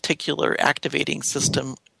a reticular activating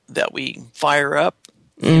system that we fire up,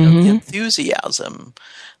 the enthusiasm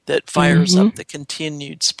that fires up the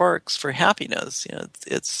continued sparks for happiness. You know,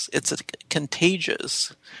 it's a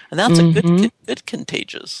contagious, and that's a good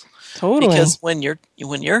contagious. Totally. Because when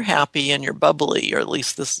you're happy and you're bubbly, or at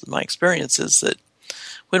least this is my experience, is that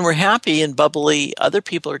when we're happy and bubbly, other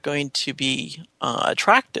people are going to be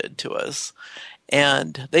attracted to us,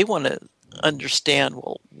 and they want to understand,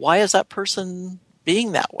 well, why is that person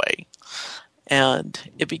being that way? And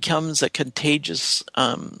it becomes a contagious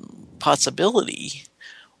possibility.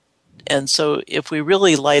 And so if we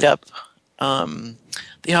really light up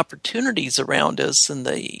the opportunities around us and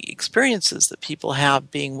the experiences that people have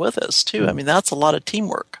being with us too, I mean, that's a lot of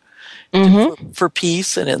teamwork for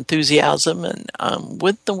peace and enthusiasm. And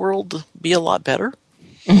wouldn't the world be a lot better?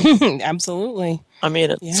 Absolutely. I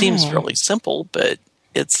mean, it seems really simple, but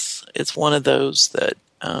it's one of those that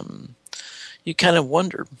you kind of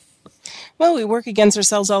wonder. Well, we work against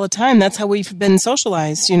ourselves all the time. That's how we've been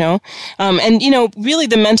socialized, And, really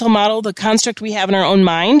the mental model, the construct we have in our own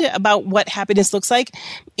mind about what happiness looks like,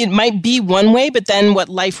 it might be one way, but then what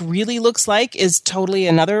life really looks like is totally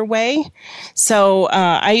another way. So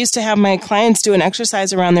I used to have my clients do an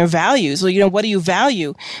exercise around their values. Well, what do you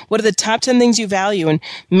value? What are the top 10 things you value? And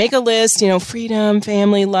make a list, freedom,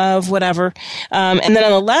 family, love, whatever. And then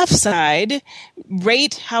on the left side,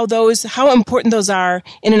 rate how important those are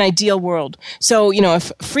in an ideal world. So,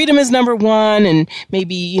 if freedom is number one and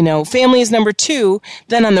maybe, family is number two,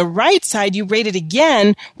 then on the right side, you rate it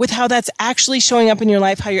again with how that's actually showing up in your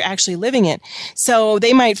life, how you're actually living it. So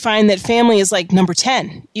they might find that family is like number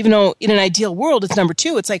 10, even though in an ideal world, it's number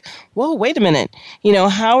 2. It's like, whoa, wait a minute.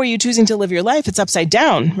 How are you choosing to live your life? It's upside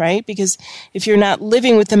down, right? Because if you're not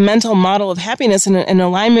living with the mental model of happiness in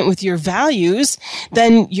alignment with your values,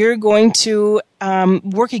 then you're going to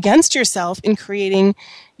work against yourself in creating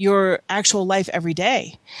your actual life every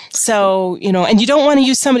day. So, and you don't want to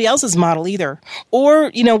use somebody else's model either.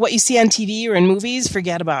 Or, what you see on TV or in movies,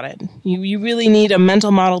 forget about it. You really need a mental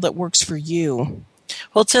model that works for you.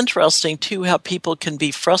 Well, it's interesting, too, how people can be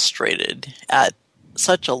frustrated at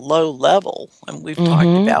such a low level. And we've talked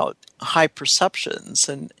about high perceptions.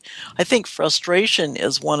 And I think frustration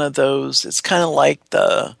is one of those, it's kind of like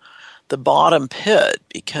the bottom pit,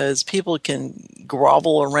 because people can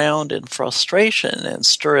grovel around in frustration and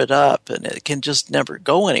stir it up, and it can just never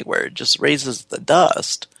go anywhere. It just raises the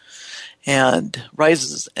dust and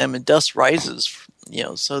rises, dust rises,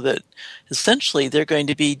 so that essentially they're going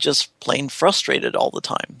to be just plain frustrated all the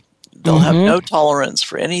time. They'll have no tolerance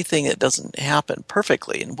for anything that doesn't happen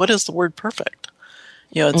perfectly. And what is the word perfect?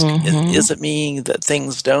 Is it meaning that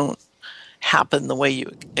things don't happen the way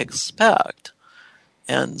you expect?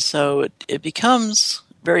 And so it becomes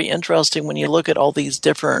very interesting when you look at all these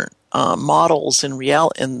different models in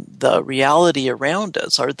the reality around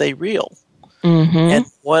us. Are they real? And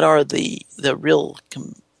what are the real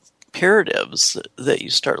comparatives that you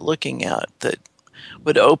start looking at that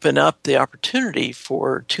would open up the opportunity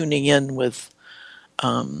for tuning in with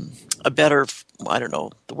a better? I don't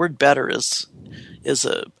know. The word "better" is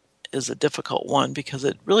a difficult one because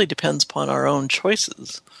it really depends upon our own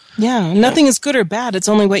choices. Yeah, nothing is good or bad. It's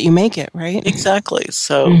only what you make it, right? Exactly.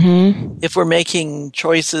 So if we're making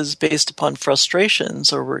choices based upon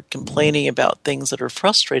frustrations, or we're complaining about things that are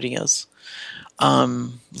frustrating us,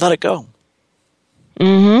 let it go.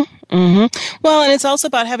 Well, and it's also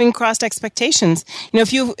about having crossed expectations.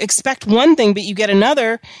 If you expect one thing but you get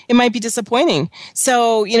another, it might be disappointing.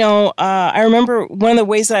 So, I remember one of the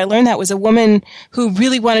ways that I learned that was a woman who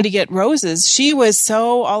really wanted to get roses. She was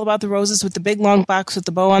so all about the roses with the big long box with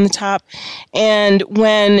the bow on the top. And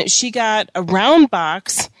when she got a round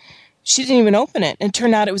box, she didn't even open it. It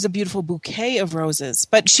turned out it was a beautiful bouquet of roses,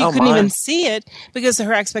 but she couldn't even see it because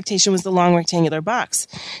her expectation was the long rectangular box.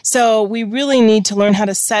 So we really need to learn how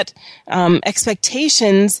to set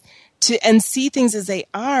expectations and see things as they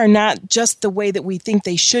are, not just the way that we think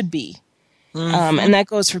they should be. And that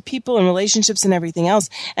goes for people and relationships and everything else.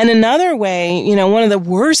 And another way, one of the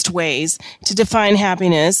worst ways to define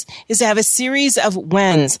happiness is to have a series of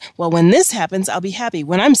whens. Well, when this happens, I'll be happy.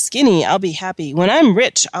 When I'm skinny, I'll be happy. When I'm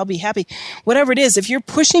rich, I'll be happy. Whatever it is, if you're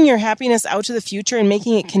pushing your happiness out to the future and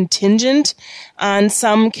making it contingent on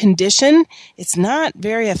some condition, it's not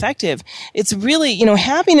very effective. It's really,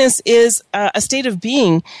 happiness is a state of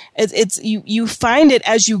being. You find it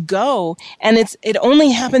as you go, and it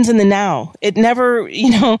only happens in the now. It never,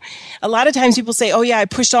 a lot of times people say, oh yeah, I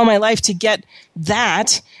pushed all my life to get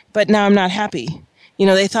that, but now I'm not happy.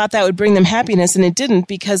 They thought that would bring them happiness, and it didn't,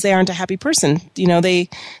 because they aren't a happy person. They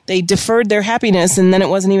deferred their happiness, and then it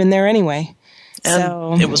wasn't even there anyway. And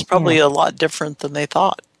so, it was probably a lot different than they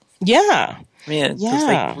thought. Yeah. I mean, because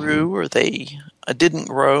they grew, or they didn't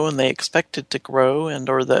grow and they expected to grow,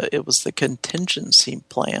 it was the contingency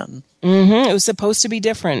plan. It was supposed to be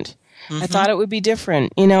different. I thought it would be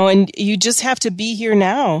different, and you just have to be here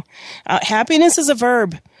now. Happiness is a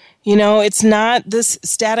verb. It's not this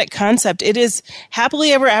static concept. It is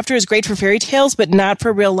happily ever after is great for fairy tales, but not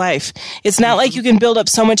for real life. It's not like you can build up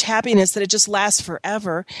so much happiness that it just lasts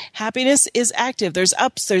forever. Happiness is active. There's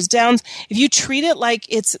ups, there's downs. If you treat it like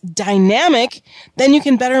it's dynamic, then you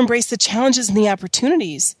can better embrace the challenges and the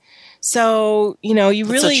opportunities. So, you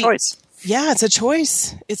really... It's a choice. Yeah, it's a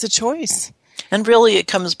choice. It's a choice. And really it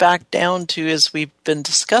comes back down to, as we've been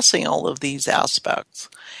discussing all of these aspects,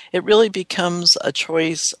 it really becomes a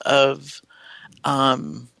choice of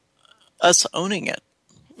us owning it,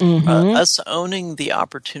 us owning the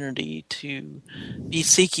opportunity to be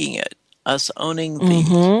seeking it, us owning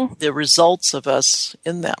the results of us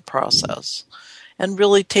in that process, and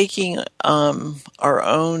really taking our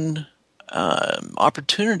own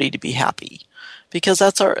opportunity to be happy, because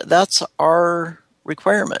that's our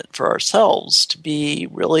requirement for ourselves to be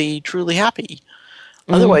really truly happy.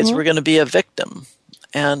 Otherwise, we're going to be a victim,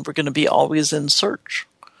 and we're going to be always in search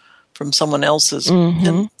from someone else's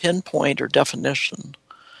pinpoint or definition,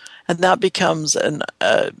 and that becomes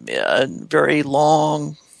a very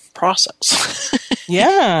long process.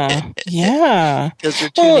 Yeah, because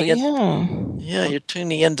you're tuning you're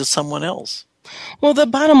tuning into someone else. Well, the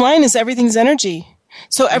bottom line is everything's energy.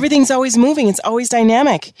 So everything's always moving. It's always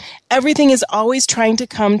dynamic. Everything is always trying to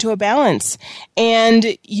come to a balance.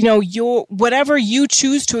 And, whatever you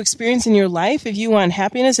choose to experience in your life, if you want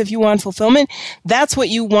happiness, if you want fulfillment, that's what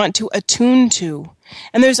you want to attune to.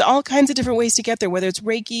 And there's all kinds of different ways to get there, whether it's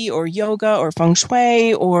Reiki or yoga or Feng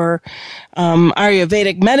Shui or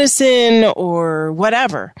Ayurvedic medicine or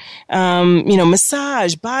whatever,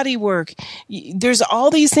 massage, body work. There's all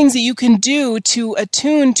these things that you can do to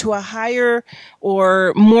attune to a higher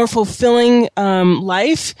or more fulfilling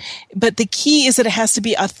life. But the key is that it has to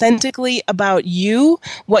be authentically about you,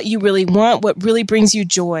 what you really want, what really brings you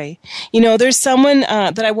joy. There's someone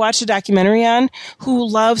that I watched a documentary on who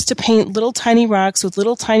loves to paint little tiny rocks with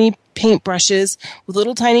little tiny paintbrushes, with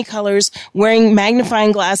little tiny colors, wearing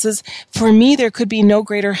magnifying glasses. For me, there could be no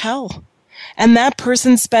greater hell. And that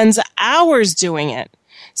person spends hours doing it.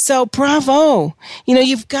 So bravo.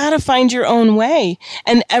 You've got to find your own way,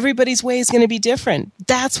 and everybody's way is going to be different.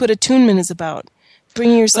 That's what attunement is about.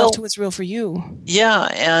 Bringing yourself to what's real for you. Yeah,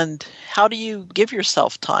 and how do you give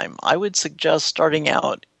yourself time? I would suggest starting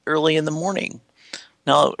out early in the morning.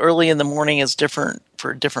 Now, early in the morning is different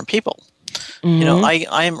for different people. I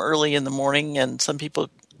am early in the morning, and some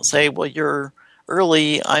people say, well, you're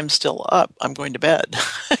early, I'm still up, I'm going to bed.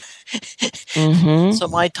 So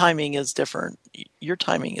my timing is different. Your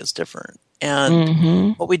timing is different.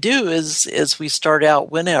 And what we do is we start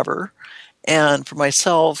out whenever. And for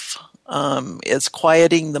myself, it's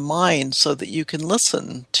quieting the mind so that you can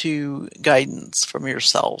listen to guidance from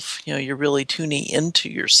yourself. You're really tuning into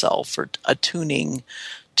yourself, or attuning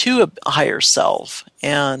to a higher self.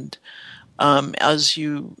 And as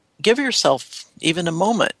you give yourself even a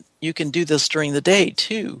moment, you can do this during the day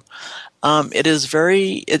too. It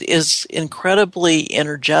is incredibly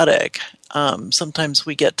energetic. Sometimes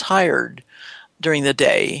we get tired during the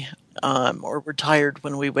day, or we're tired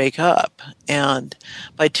when we wake up. And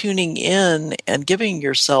by tuning in and giving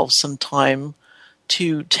yourself some time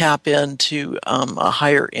to tap into a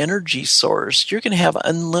higher energy source, you're going to have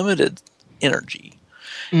unlimited energy.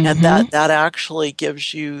 And that actually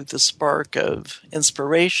gives you the spark of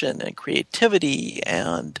inspiration and creativity,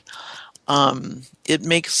 and it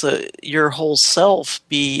makes your whole self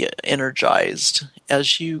be energized.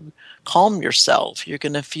 As you calm yourself, you're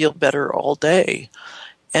going to feel better all day.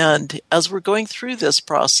 And as we're going through this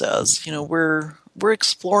process, we're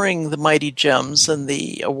exploring the mighty gems and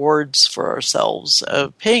the awards for ourselves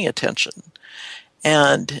of paying attention.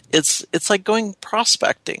 And it's like going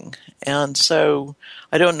prospecting. And so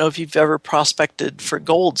I don't know if you've ever prospected for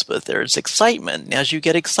golds, but there's excitement. And as you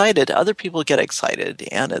get excited, other people get excited.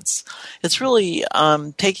 And it's really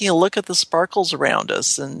taking a look at the sparkles around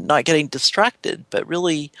us and not getting distracted, but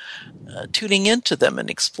really tuning into them and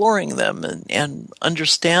exploring them and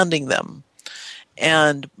understanding them.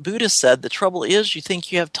 And Buddha said, the trouble is you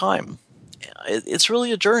think you have time. It's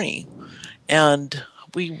really a journey. And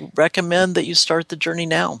we recommend that you start the journey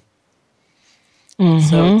now.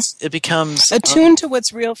 So it becomes attuned to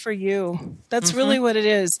what's real for you. That's really what it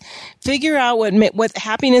is. Figure out what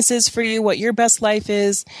happiness is for you, what your best life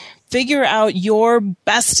is. Figure out your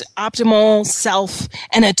best optimal self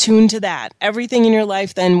and attune to that. Everything in your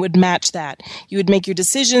life then would match that. You would make your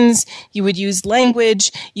decisions. You would use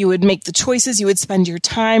language. You would make the choices. You would spend your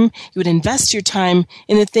time. You would invest your time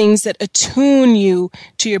in the things that attune you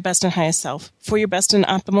to your best and highest self for your best and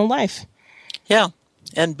optimal life. Yeah.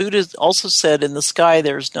 And Buddha also said, in the sky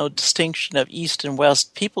there's no distinction of east and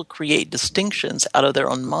west. People create distinctions out of their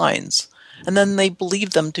own minds, and then they believe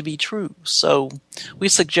them to be true. So we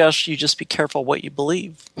suggest you just be careful what you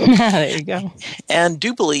believe. There you go. And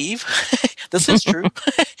do believe. This is true.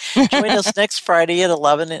 Join us next Friday at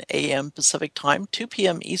 11 a.m. Pacific Time, 2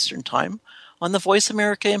 p.m. Eastern Time on the Voice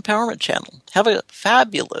America Empowerment Channel. Have a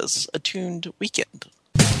fabulous, attuned weekend.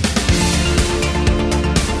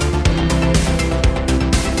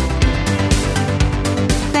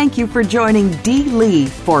 Thank you for joining Dee Lee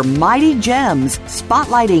for Mighty Gems,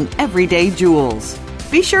 spotlighting everyday jewels.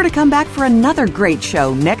 Be sure to come back for another great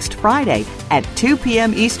show next Friday at 2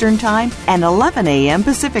 p.m. Eastern Time and 11 a.m.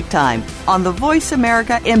 Pacific Time on the Voice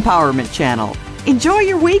America Empowerment Channel. Enjoy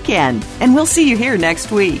your weekend, and we'll see you here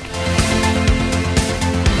next week.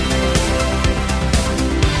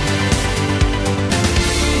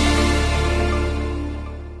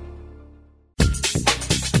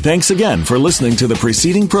 Thanks again for listening to the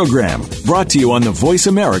preceding program brought to you on the Voice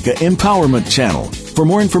America Empowerment Channel. For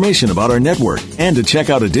more information about our network and to check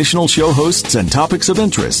out additional show hosts and topics of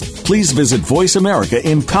interest, please visit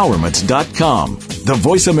voiceamericaempowerment.com. The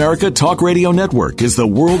Voice America Talk Radio Network is the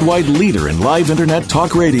worldwide leader in live Internet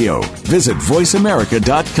talk radio. Visit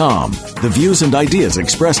voiceamerica.com. The views and ideas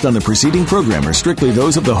expressed on the preceding program are strictly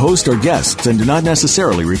those of the host or guests and do not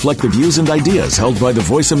necessarily reflect the views and ideas held by the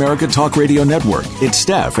Voice America Talk Radio Network, its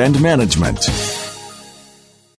staff, and management.